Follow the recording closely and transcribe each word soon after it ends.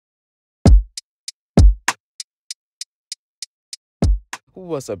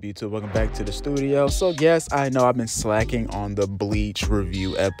What's up, YouTube? Welcome back to the studio. So yes, I know I've been slacking on the Bleach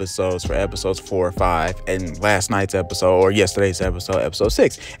review episodes for episodes 4 or 5 and last night's episode or yesterday's episode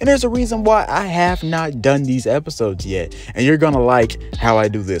 6. And there's a reason why I have not done these episodes yet. And you're gonna like how I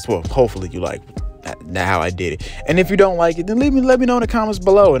do this. Well, hopefully you like how I did it. And if you don't like it, then let me know in the comments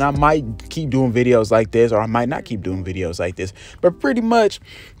below, and I might keep doing videos like this, or I might not keep doing videos like this. But pretty much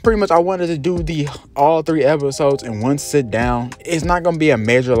I wanted to do all 3 episodes in one sit down. It's not going to be a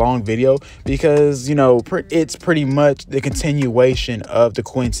major long video because, you know, it's pretty much the continuation of the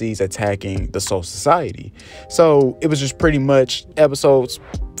Quincy's attacking the Soul Society. So it was just pretty much episodes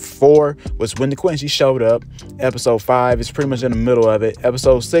 4 was when the Quincy showed up. Episode 5 is pretty much in the middle of it.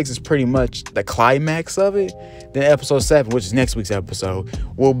 Episode 6 is pretty much the climax of it. Then episode 7, which is next week's episode,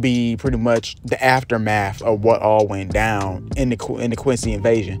 will be pretty much the aftermath of what all went down in the Quincy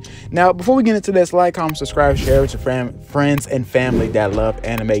invasion. Now, before we get into this, like, comment, subscribe, share with your friends and family that love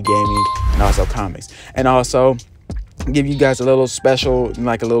anime, gaming, and also comics. And also give you guys a little special,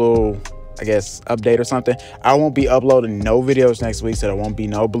 like a little, I guess, update or something. I won't be uploading no videos next week, so there won't be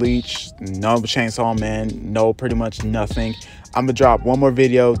no Bleach, no Chainsaw Man, no pretty much nothing. I'm gonna drop one more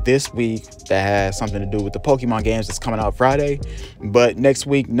video this week that has something to do with the Pokemon games that's coming out Friday. But next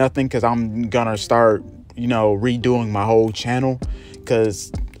week, nothing, because I'm gonna start, you know, redoing my whole channel,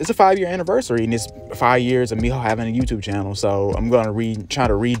 because it's a 5-year anniversary and it's 5 years of me having a YouTube channel. So I'm gonna try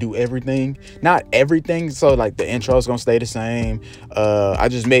to redo everything. Not everything, so like the intro is gonna stay the same. I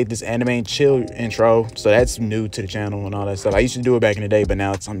just made this anime and chill intro, so that's new to the channel and all that stuff. I used to do it back in the day, but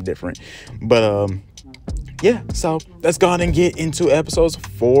now it's something different. But yeah, so let's go ahead and get into episodes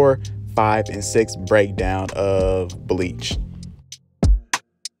 4, 5, and 6 breakdown of Bleach.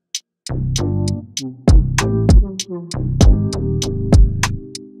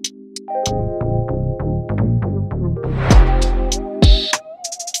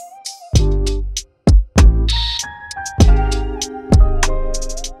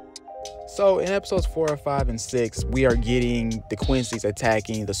 So in episodes 4, 5, and 6, we are getting the Quincy's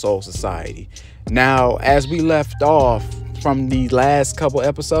attacking the Soul Society. Now, as we left off from the last couple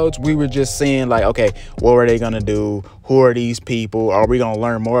episodes, we were just seeing like, okay, what are they gonna do? Who are these people? Are we gonna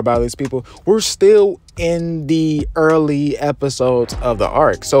learn more about these people? We're still in the early episodes of the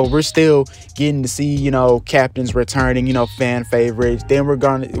arc, so we're still getting to see, you know, captains returning, you know, fan favorites. Then we're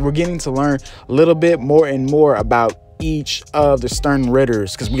getting to learn a little bit more and more about each of the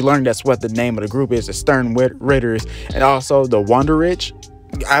sternritters, because we learned that's what the name of the group is, the sternritters, and also the Wanderich.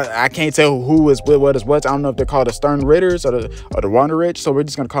 I can't tell who is what is what. I don't know if they're called the sternritters or the Wanderich, so we're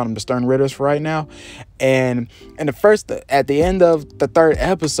just gonna call them the sternritters for right now. And at the end of the 3rd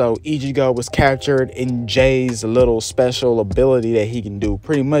episode, Ichigo was captured in Jay's little special ability that he can do.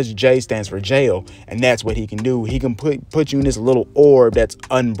 Pretty much J stands for jail, and that's what he can do. He can put you in this little orb that's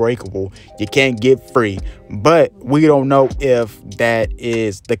unbreakable. You can't get free. But we don't know if that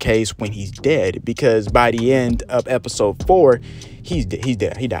is the case when he's dead, because by the end of episode 4, he's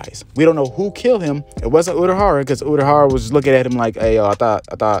dead. He dies. We don't know who killed him. It wasn't Urahara, because Urahara was looking at him like, hey, I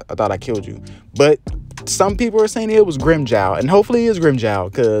thought I killed you. But some people are saying it was Grimmjow, and hopefully it is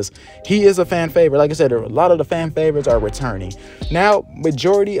Grimmjow, because he is a fan favorite. Like I said, a lot of the fan favorites are returning. Now,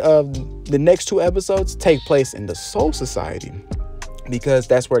 majority of the next 2 episodes take place in the Soul Society, because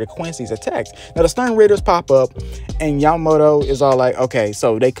that's where the Quincy's attacked. Now the sternritters pop up, and Yamamoto is all like, okay,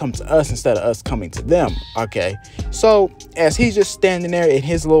 so they come to us instead of us coming to them. Okay, so as he's just standing there in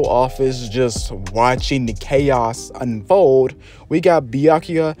his little office just watching the chaos unfold, we got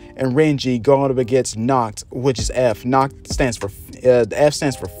Byakuya and Renji going up against Noct, which is F. Noct stands for the F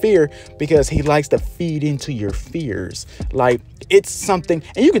stands for fear, because he likes to feed into your fears. Like, it's something,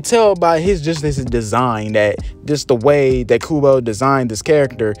 and you can tell by his design, that just the way that Kubo designed this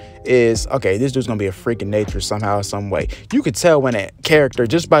character is, okay, this dude's gonna be a freak in nature somehow, some way. You could tell when a character,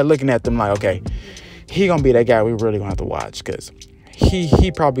 just by looking at them, like, okay, he gonna be that guy we really gonna have to watch, because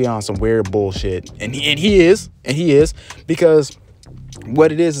he probably on some weird bullshit, and he is, because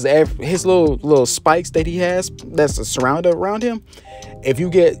what it is his little spikes that he has that's surrounded around him. If you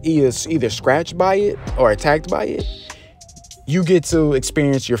get either scratched by it or attacked by it, you get to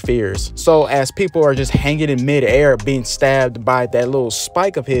experience your fears. So as people are just hanging in midair being stabbed by that little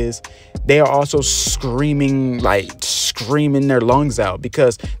spike of his, they are also screaming their lungs out,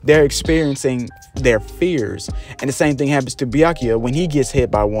 because they're experiencing their fears. And the same thing happens to Byakuya when he gets hit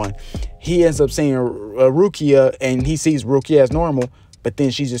by one. He ends up seeing Rukia, and he sees Rukia as normal, but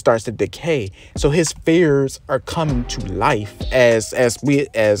then she just starts to decay. So his fears are coming to life as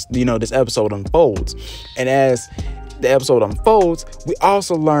you know, this episode unfolds. And as the episode unfolds, we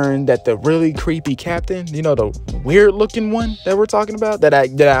also learn that the really creepy captain, you know, the weird looking one that we're talking about, that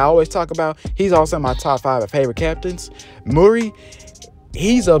I always talk about, he's also in my top 5 of favorite captains, Muri.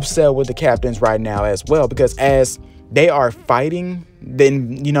 He's upset with the captains right now as well, because as they are fighting the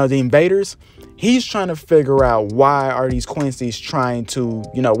invaders, he's trying to figure out why are these Quincy's trying to,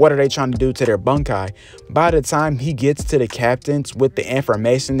 what are they trying to do to their bunkai? By the time he gets to the captains with the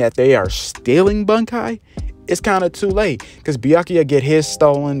information that they are stealing bunkai, it's kind of too late, because Byakuya get his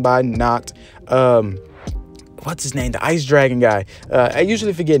stolen by Noct. What's his name? The ice dragon guy. I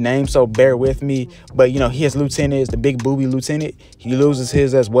usually forget names, so bear with me. But, his lieutenant is the big booby lieutenant. He loses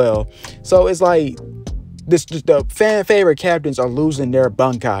his as well. So it's like, the fan favorite captains are losing their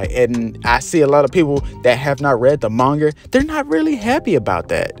bunkai, and I see a lot of people that have not read the manga, they're not really happy about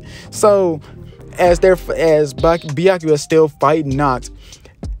that. So as Byakuya is still fighting Noct,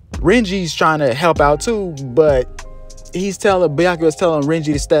 Renji's trying to help out too, but Byakuya is telling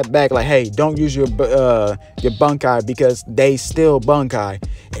Renji to step back, like, hey, don't use your bunkai because they steal bunkai.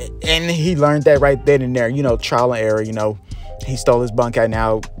 And he learned that right then and there, trial and error, he stole his bunkai.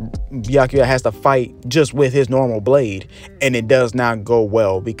 Now Byakuya has to fight just with his normal blade, and it does not go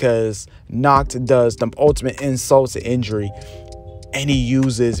well because Noct does the ultimate insult to injury, and he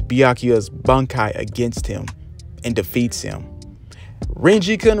uses Byakuya's bunkai against him and defeats him.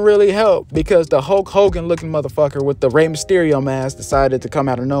 Renji couldn't really help because the Hulk Hogan looking motherfucker with the Rey Mysterio mask decided to come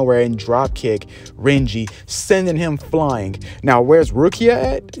out of nowhere and drop kick Renji, sending him flying. Now, where's Rukia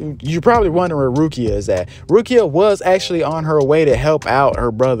at? You're probably wondering where Rukia is at. Rukia was actually on her way to help out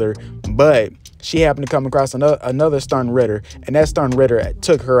her brother, but she happened to come across another sternritter, and that sternritter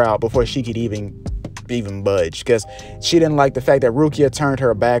took her out before she could even budge, because she didn't like the fact that Rukia turned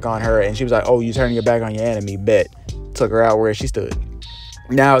her back on her, and she was like, oh, you turning your back on your enemy, bet. Took her out where she stood.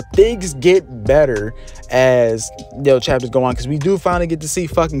 Now, things get better as chapters go on, because we do finally get to see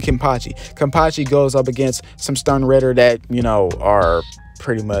fucking Kenpachi. Kenpachi goes up against some sternritter that, are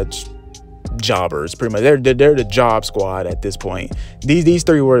pretty much jobbers. Pretty much, they're the job squad at this point. These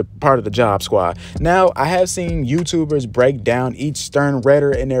three were part of the job squad. Now, I have seen YouTubers break down each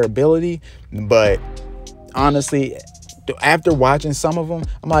sternritter and their ability, but honestly, after watching some of them,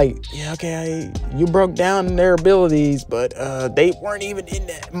 I'm like, yeah, okay, you broke down their abilities, but they weren't even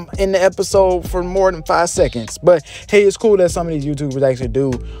in the episode for more than 5 seconds. But hey, it's cool that some of these YouTubers actually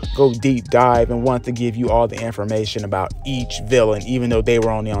do go deep dive and want to give you all the information about each villain, even though they were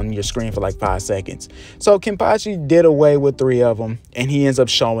only on your screen for like 5 seconds. So Kenpachi did away with 3 of them, and he ends up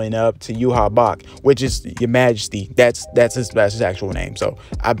showing up to Yuha Bak, which is Your Majesty. That's his actual name. So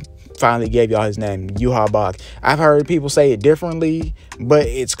I finally gave y'all his name, Yuha Bak. I've heard people say it differently, but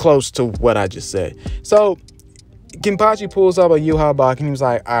it's close to what I just said. So Kenpachi pulls up a Yuha Bak, and he was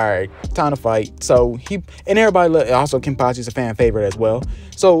like, all right, time to fight. So everybody, also Kenpachi's a fan favorite as well.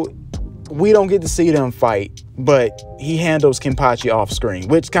 So we don't get to see them fight, but he handles Kenpachi off screen,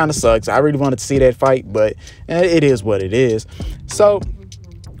 which kind of sucks. I really wanted to see that fight, but it is what it is. So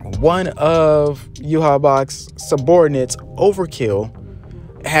one of Yuha Bak's subordinates, Overkill,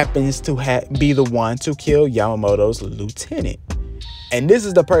 happens to be the one to kill Yamamoto's lieutenant. And this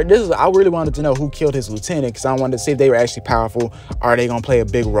is I really wanted to know who killed his lieutenant, because I wanted to see if they were actually powerful. Are they gonna play a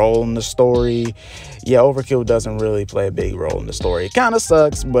big role in the story? Yeah, Overkill doesn't really play a big role in the story. It kind of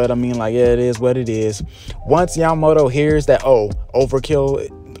sucks, but I mean, like, yeah, it is what it is. Once Yamamoto hears that, Overkill,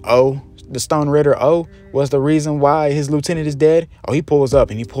 the sternritter was the reason why his lieutenant is dead, he pulls up,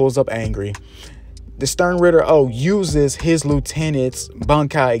 and he pulls up angry. The sternritter uses his lieutenant's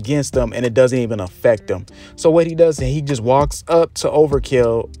bunkai against them, and it doesn't even affect them. So what he does is he just walks up to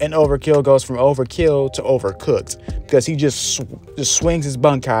Overkill, and Overkill goes from overkill to overcooked, because he just swings his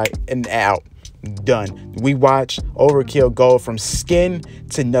bunkai and out. Done. We watch Overkill go from skin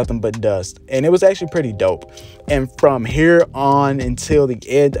to nothing but dust, and it was actually pretty dope. And from here on until the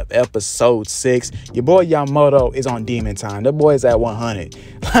end of episode 6, your boy Yamamoto is on demon time. That boy is at 100.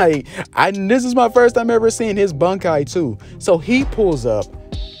 Like, this is my first time ever seeing his bunkai too. So he pulls up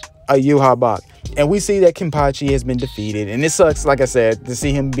a Yuha Bak, and we see that Kenpachi has been defeated, and it sucks, like I said, to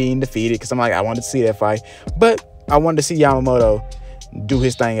see him being defeated, because I'm like, I wanted to see that fight, but I wanted to see Yamamoto do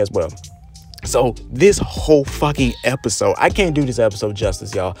his thing as well. So this whole fucking episode, I can't do this episode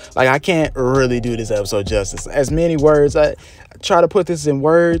justice, y'all. Like, I can't really do this episode justice. As many words, I try to put this in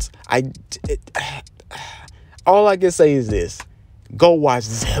words. All I can say is this: go watch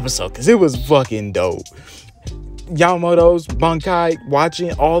this episode, because it was fucking dope. Yamamoto's bunkai,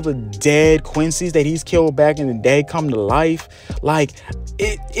 watching all the dead Quincy's that he's killed back in the day come to life. Like,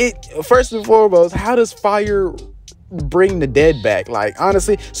 it first and foremost, how does fire bring the dead back? Like,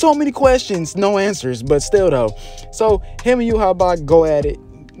 honestly, so many questions, no answers, but still though. So him and Yuha go at it.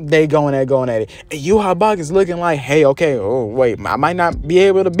 They going at it. And Yuha is looking like, hey, okay, oh wait, I might not be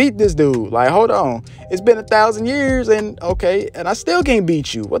able to beat this dude. Like, hold on, it's been 1,000 years, and okay, and I still can't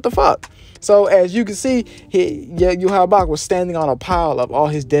beat you. What the fuck? So as you can see, Yuha was standing on a pile of all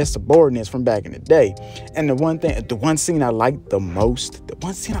his dead subordinates from back in the day. And the one scene I liked the most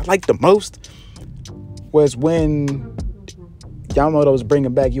was when Yamamoto was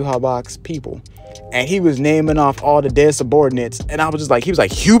bringing back Yuha people. And he was naming off all the dead subordinates, and I was just like, he was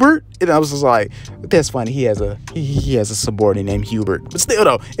like, Hubert, and I was just like, that's funny. He has a subordinate named Hubert, but still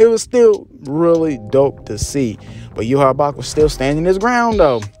though, it was still really dope to see. But Yuha was still standing his ground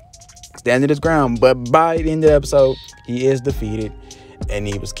though, But by the end of the episode, he is defeated and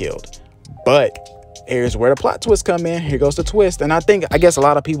he was killed. But here's where the plot twist come in. Here goes the twist. And I guess a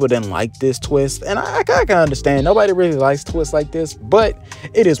lot of people didn't like this twist. And I can understand. Nobody really likes twists like this, but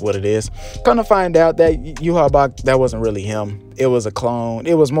it is what it is. Come to find out that Yuha, that wasn't really him. It was a clone.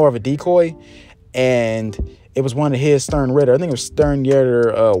 It was more of a decoy. And it was one of his sternritter. I think it was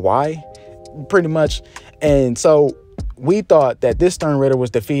sternritter Y, pretty much. And so we thought that this sternritter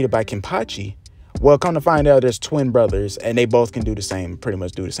was defeated by Kenpachi. Well, come to find out, there's twin brothers, and they both can pretty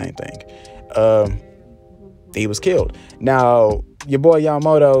much do the same thing. He was killed. Now, your boy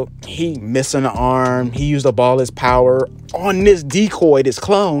Yamamoto, he missing an arm. He used up all his power on this decoy, this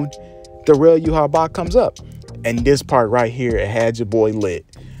clone. The real Yuha comes up. And this part right here, it had your boy lit.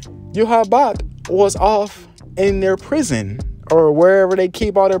 Yuha was off in their prison, or wherever they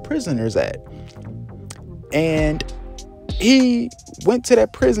keep all their prisoners at. And he went to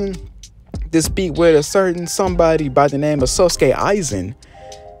that prison to speak with a certain somebody by the name of Sosuke Aizen.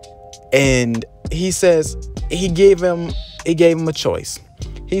 And he says he gave him a choice.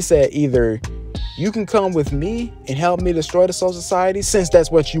 He said, either you can come with me and help me destroy the Soul Society, since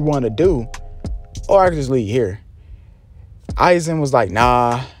that's what you want to do, or I can just leave here. Aizen was like,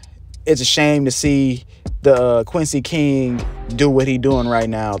 nah, it's a shame to see the Quincy King do what he doing right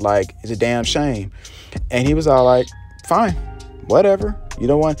now. Like, it's a damn shame. And he was all like, fine, whatever. You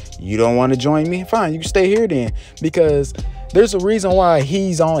don't want to join me? Fine, you can stay here then, because there's a reason why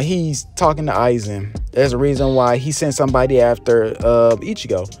he's talking to Aizen. There's a reason why he sent somebody after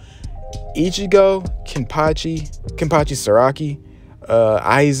Ichigo, Kenpachi Saraki,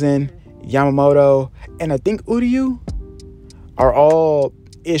 Aizen, Yamamoto, and I think Uryu are all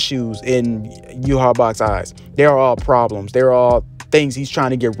issues in Yuha eyes. They're all problems. They're all things he's trying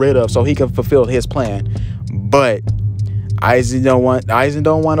to get rid of so he can fulfill his plan. But Aizen don't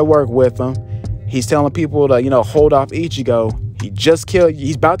want to work with him. He's telling people to, hold off Ichigo.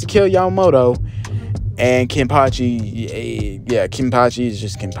 He's about to kill Yamamoto. And Kenpachi is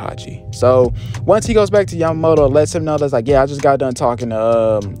just Kenpachi. So once he goes back to Yamamoto, lets him know that's like, yeah, I just got done talking to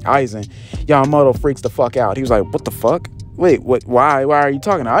Aizen. Yamamoto freaks the fuck out. He was like, what the fuck? Wait, what? Why are you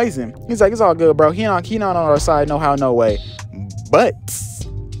talking to Aizen? He's like, it's all good, bro. He not on our side, no how, no way. But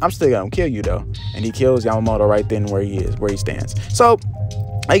I'm still gonna kill you though. And he kills Yamamoto right then where he stands. So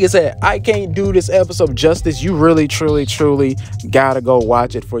like I said, I can't do this episode justice. You really, truly gotta go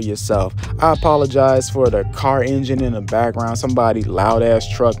watch it for yourself. I apologize for the car engine in the background. Somebody loud ass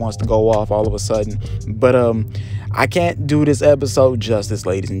truck wants to go off all of a sudden. But I can't do this episode justice,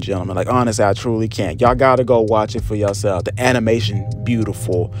 ladies and gentlemen. Like, honestly, I truly can't. Y'all gotta go watch it for yourself. The animation,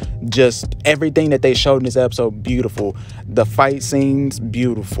 beautiful. Just everything that they showed in this episode, beautiful. The fight scenes,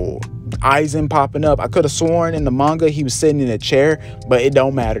 beautiful. Aizen popping up. I could have sworn in the manga he was sitting in a chair, but it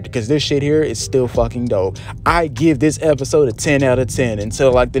don't matter because this shit here is still fucking dope. I give this episode a 10 out of 10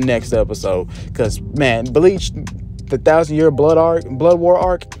 until like the next episode, because man, Bleach, the 1,000-year blood war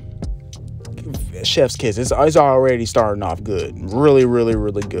arc, chef's kiss. It's already starting off good. Really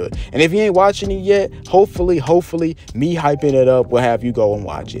good. And if you ain't watching it yet, hopefully me hyping it up will have you go and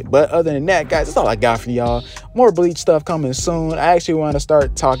watch it. But other than that, guys, that's all I got for y'all. More Bleach stuff coming soon. I actually want to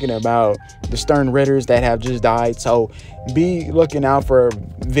start talking about the sternritters that have just died, so be looking out for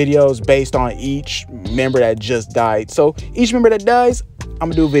videos based on each member that just died. So each member that dies, I'm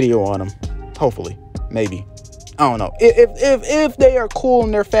gonna do a video on them. Hopefully, maybe. I don't know. If they are cool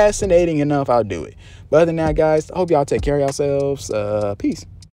and they're fascinating enough, I'll do it. But other than that, guys, I hope y'all take care of yourselves. Peace.